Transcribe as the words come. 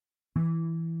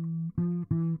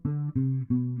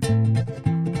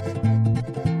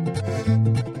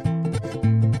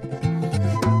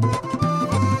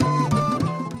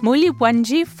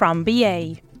Muli from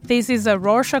BA. This is a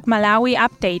Rorschach Malawi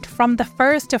update from the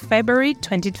 1st of February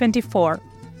 2024.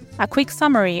 A quick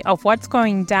summary of what's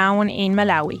going down in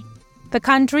Malawi. The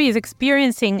country is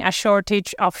experiencing a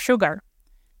shortage of sugar.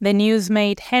 The news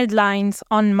made headlines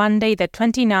on Monday the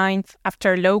 29th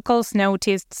after locals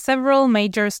noticed several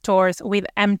major stores with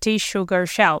empty sugar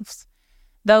shelves.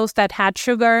 Those that had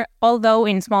sugar, although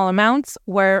in small amounts,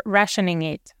 were rationing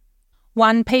it.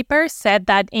 One paper said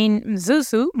that in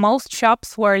Mzuzu, most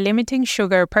shops were limiting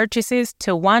sugar purchases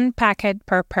to 1 packet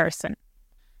per person.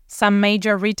 Some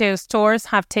major retail stores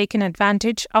have taken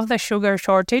advantage of the sugar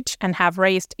shortage and have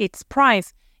raised its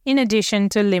price, in addition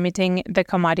to limiting the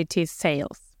commodity's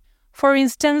sales. For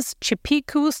instance,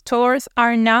 Chipiku stores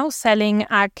are now selling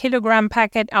a kilogram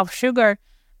packet of sugar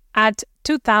at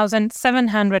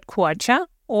 2,700 kwacha,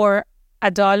 or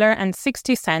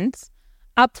 $1.60,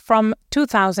 up from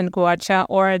 2,000 kwacha,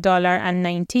 or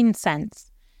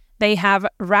 $1.19. They have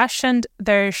rationed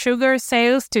their sugar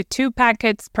sales to 2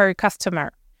 packets per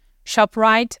customer.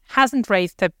 ShopRite hasn't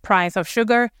raised the price of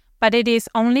sugar, but it is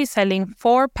only selling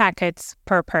 4 packets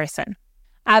per person.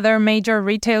 Other major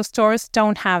retail stores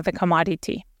don't have the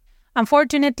commodity.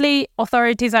 Unfortunately,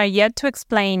 authorities are yet to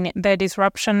explain the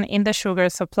disruption in the sugar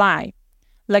supply.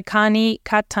 Lekani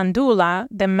Katandula,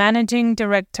 the managing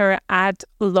director at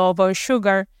Lovo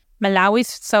Sugar, Malawi's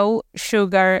sole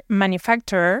sugar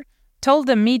manufacturer, told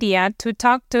the media to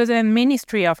talk to the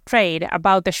Ministry of Trade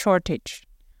about the shortage.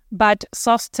 But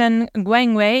Sosten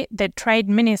Gwengwe, the trade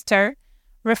minister,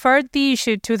 referred the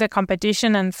issue to the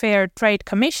Competition and Fair Trade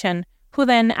Commission, who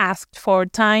then asked for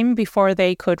time before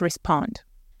they could respond.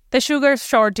 The sugar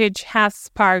shortage has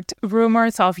sparked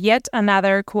rumors of yet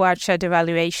another kwacha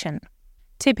devaluation.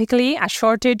 Typically, a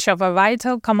shortage of a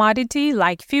vital commodity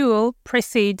like fuel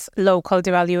precedes local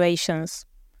devaluations.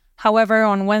 However,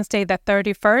 on Wednesday the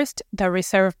 31st, the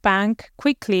Reserve Bank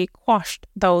quickly quashed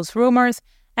those rumors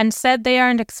and said they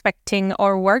aren't expecting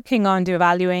or working on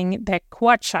devaluing the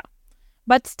kwacha.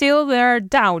 But still there are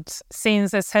doubts,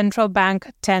 since the central bank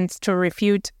tends to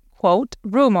refute, quote,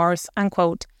 rumors,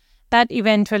 unquote, that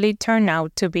eventually turn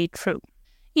out to be true.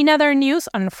 In other news,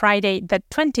 on Friday the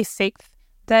 26th,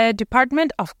 the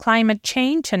Department of Climate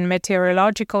Change and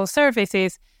Meteorological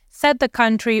Services said the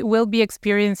country will be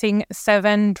experiencing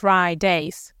 7 dry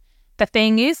days. The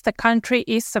thing is, the country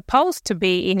is supposed to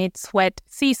be in its wet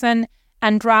season,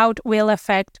 and drought will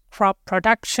affect crop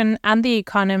production and the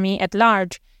economy at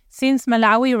large, since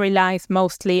Malawi relies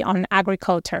mostly on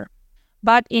agriculture.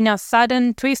 But in a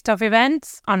sudden twist of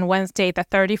events, on Wednesday the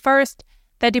 31st,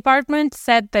 the department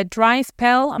said the dry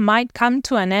spell might come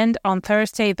to an end on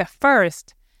Thursday the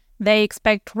 1st. They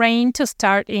expect rain to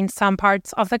start in some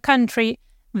parts of the country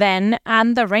then,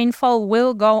 and the rainfall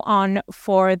will go on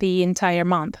for the entire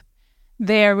month.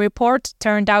 Their report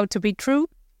turned out to be true,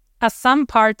 as some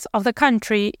parts of the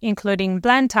country, including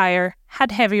Blantyre,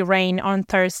 had heavy rain on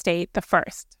Thursday the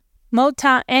 1st.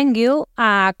 Mota Engil,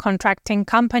 a contracting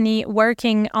company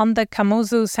working on the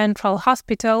Kamuzu Central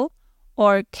Hospital,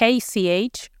 or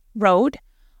KCH, road,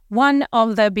 one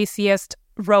of the busiest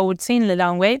roads in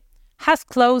Lilongwe, has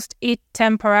closed it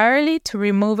temporarily to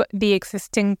remove the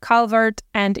existing culvert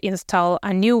and install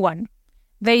a new one.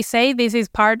 They say this is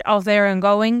part of their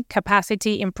ongoing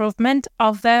capacity improvement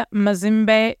of the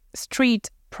Mazimbe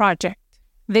Street project.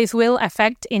 This will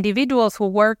affect individuals who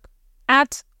work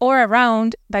at or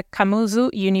around the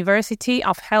Kamuzu University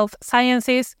of Health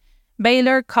Sciences,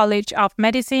 Baylor College of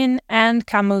Medicine, and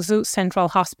Kamuzu Central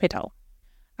Hospital.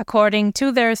 According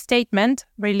to their statement,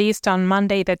 released on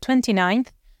Monday the 29th,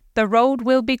 the road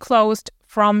will be closed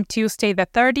from Tuesday the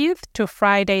 30th to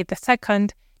Friday the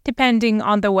 2nd, depending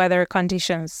on the weather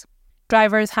conditions.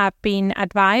 Drivers have been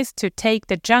advised to take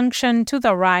the junction to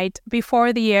the right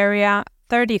before the Area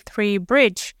 33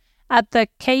 bridge at the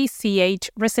KCH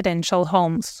residential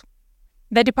homes.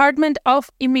 The Department of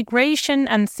Immigration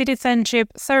and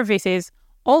Citizenship Services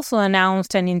also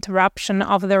announced an interruption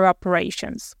of their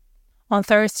operations. On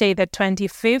Thursday the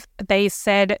 25th, they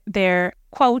said their,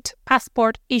 quote,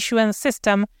 passport issuance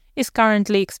system is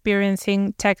currently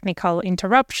experiencing technical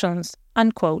interruptions,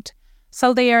 unquote,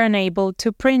 so they are unable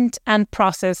to print and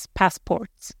process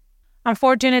passports.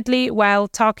 Unfortunately, while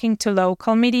talking to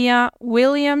local media,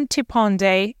 William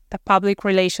Tiponde, the public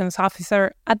relations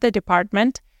officer at the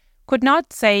department, could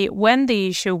not say when the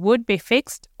issue would be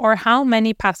fixed or how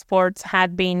many passports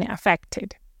had been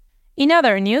affected. In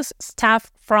other news, staff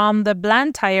from the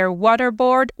Blantyre Water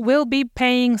Board will be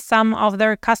paying some of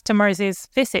their customers'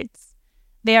 visits.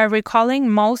 They are recalling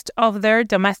most of their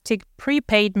domestic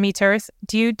prepaid meters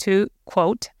due to,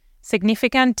 quote,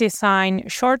 significant design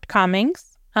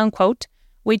shortcomings, unquote,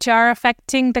 which are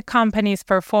affecting the company's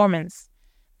performance.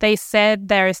 They said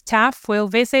their staff will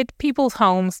visit people's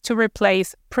homes to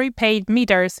replace prepaid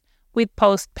meters with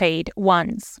postpaid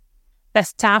ones. The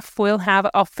staff will have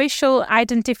official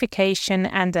identification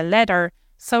and a letter,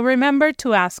 so remember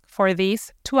to ask for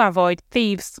this to avoid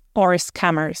thieves or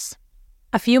scammers.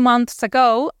 A few months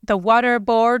ago, the Water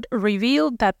Board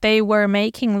revealed that they were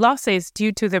making losses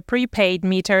due to the prepaid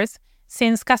meters,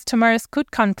 since customers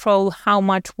could control how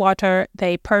much water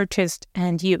they purchased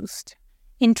and used.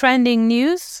 In trending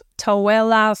news,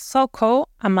 Tawela Soko,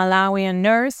 a Malawian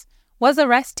nurse, was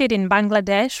arrested in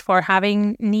Bangladesh for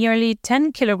having nearly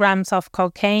 10 kilograms of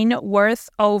cocaine worth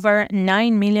over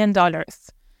 $9 million.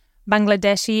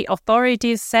 Bangladeshi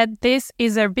authorities said this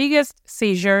is their biggest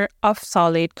seizure of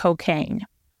solid cocaine.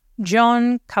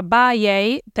 John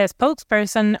Kabaye, the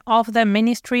spokesperson of the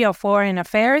Ministry of Foreign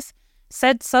Affairs,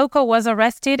 said Soko was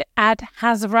arrested at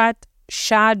Hazrat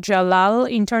Shah Jalal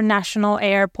International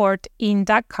Airport in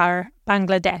Dhaka,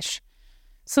 Bangladesh,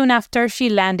 soon after she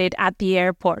landed at the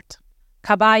airport.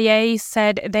 Kabaye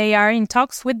said they are in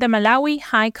talks with the Malawi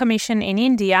High Commission in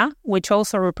India, which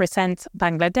also represents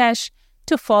Bangladesh,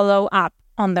 to follow up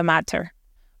on the matter.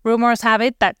 Rumors have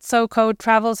it that Soko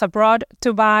travels abroad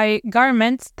to buy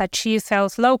garments that she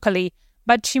sells locally,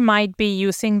 but she might be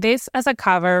using this as a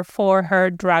cover for her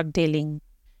drug dealing.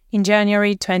 In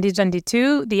January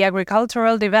 2022, the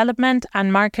Agricultural Development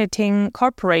and Marketing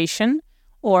Corporation,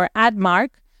 or ADMARC,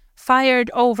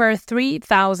 fired over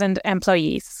 3,000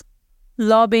 employees.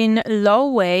 Lobin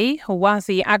Lowe, who was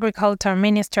the agriculture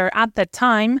minister at the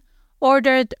time,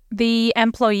 ordered the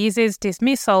employees'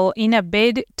 dismissal in a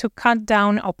bid to cut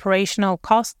down operational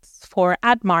costs for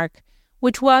ADMARC,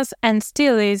 which was and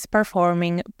still is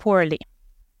performing poorly.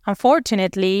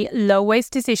 Unfortunately, Lowe's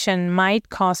decision might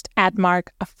cost ADMARC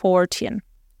a fortune.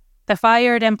 The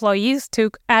fired employees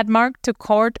took ADMARC to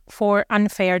court for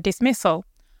unfair dismissal.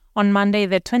 On Monday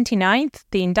the 29th,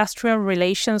 the Industrial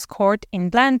Relations Court in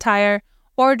Blantyre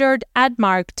ordered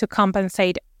ADMARC to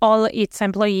compensate all its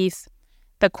employees.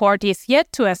 The court is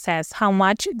yet to assess how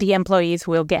much the employees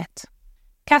will get.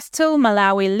 Castle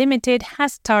Malawi Limited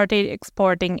has started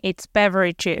exporting its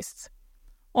beverages.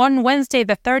 On Wednesday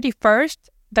the 31st,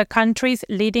 the country's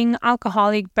leading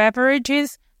alcoholic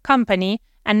beverages company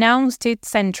announced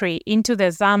its entry into the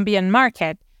Zambian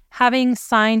market, having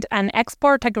signed an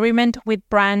export agreement with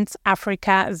Brands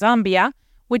Africa Zambia,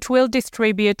 which will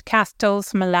distribute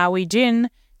Castle's Malawi gin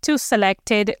to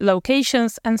selected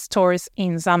locations and stores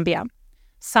in Zambia.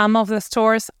 Some of the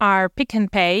stores are Pick n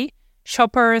Pay,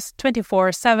 Shoppers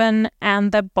 24/7,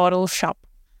 and the Bottle Shop.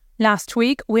 Last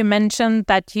week, we mentioned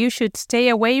that you should stay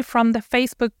away from the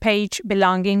Facebook page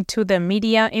belonging to the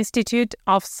Media Institute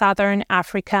of Southern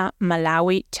Africa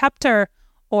Malawi chapter,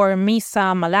 or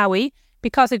MISA Malawi,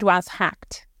 because it was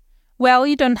hacked. Well,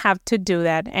 you don't have to do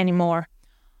that anymore.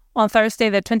 On Thursday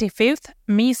the 25th,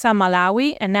 MISA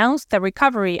Malawi announced the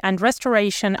recovery and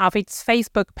restoration of its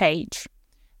Facebook page.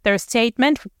 Their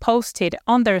statement, posted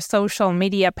on their social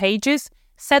media pages,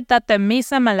 said that the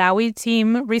MISA Malawi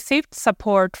team received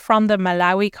support from the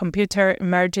Malawi Computer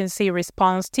Emergency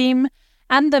Response Team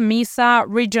and the MISA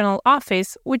Regional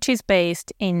Office, which is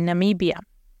based in Namibia.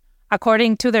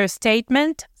 According to their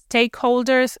statement,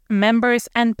 stakeholders, members,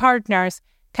 and partners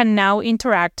can now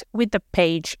interact with the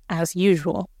page as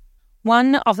usual.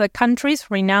 One of the country's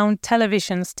renowned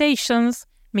television stations,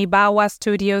 Mibawa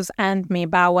Studios and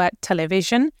Mibawa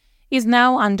Television, is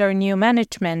now under new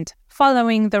management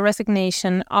following the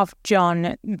resignation of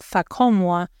John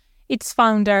Nthakomwa, its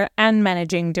founder and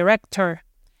managing director.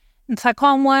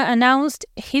 Nthakomwa announced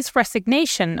his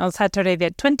resignation on Saturday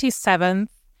the 27th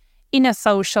in a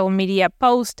social media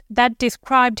post that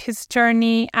described his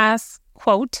journey as,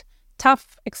 quote,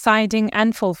 tough, exciting,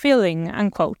 and fulfilling,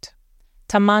 unquote.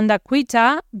 Tamanda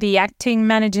Quita, the acting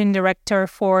managing director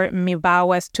for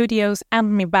Mibawa Studios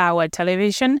and Mibawa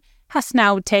Television, has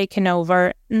now taken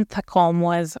over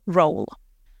Nthakomwa's role.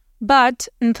 But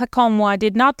Nthakomwa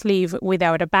did not leave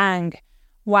without a bang.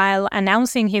 While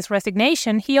announcing his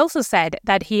resignation, he also said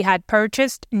that he had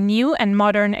purchased new and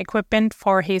modern equipment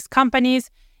for his companies,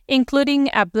 including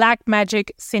a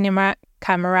Blackmagic Cinema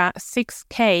Camera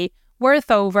 6K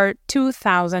worth over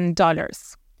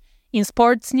 $2,000. In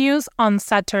sports news, on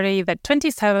Saturday the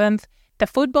 27th, the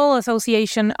Football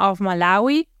Association of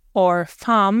Malawi, or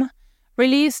FAM,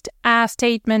 released a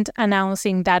statement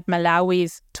announcing that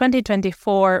Malawi's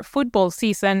 2024 football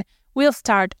season will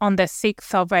start on the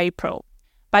 6th of April.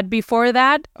 But before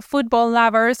that, football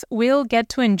lovers will get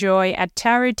to enjoy a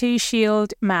Charity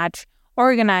Shield match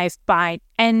organized by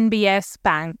NBS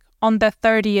Bank on the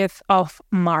 30th of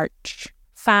March.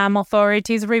 FAM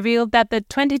authorities revealed that the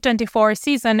 2024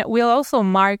 season will also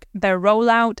mark the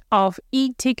rollout of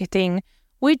e-ticketing,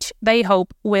 which they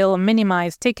hope will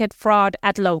minimize ticket fraud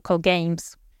at local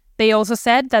games. They also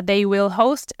said that they will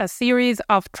host a series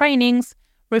of trainings,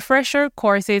 refresher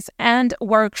courses, and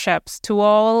workshops to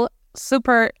all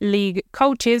Super League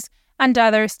coaches and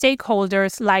other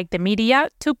stakeholders like the media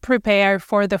to prepare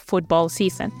for the football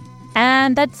season.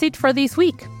 And that's it for this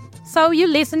week. So you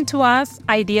listen to us,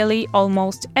 ideally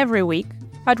almost every week,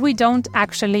 but we don't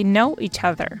actually know each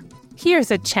other.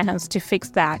 Here's a chance to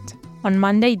fix that. On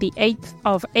Monday, the 8th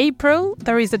of April,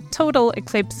 there is a total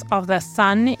eclipse of the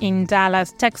sun in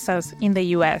Dallas, Texas, in the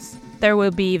US. There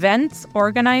will be events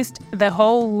organized the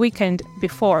whole weekend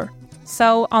before.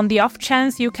 So on the off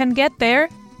chance you can get there,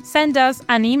 send us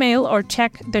an email or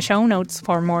check the show notes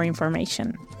for more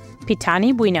information.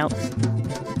 Pitani Bueno.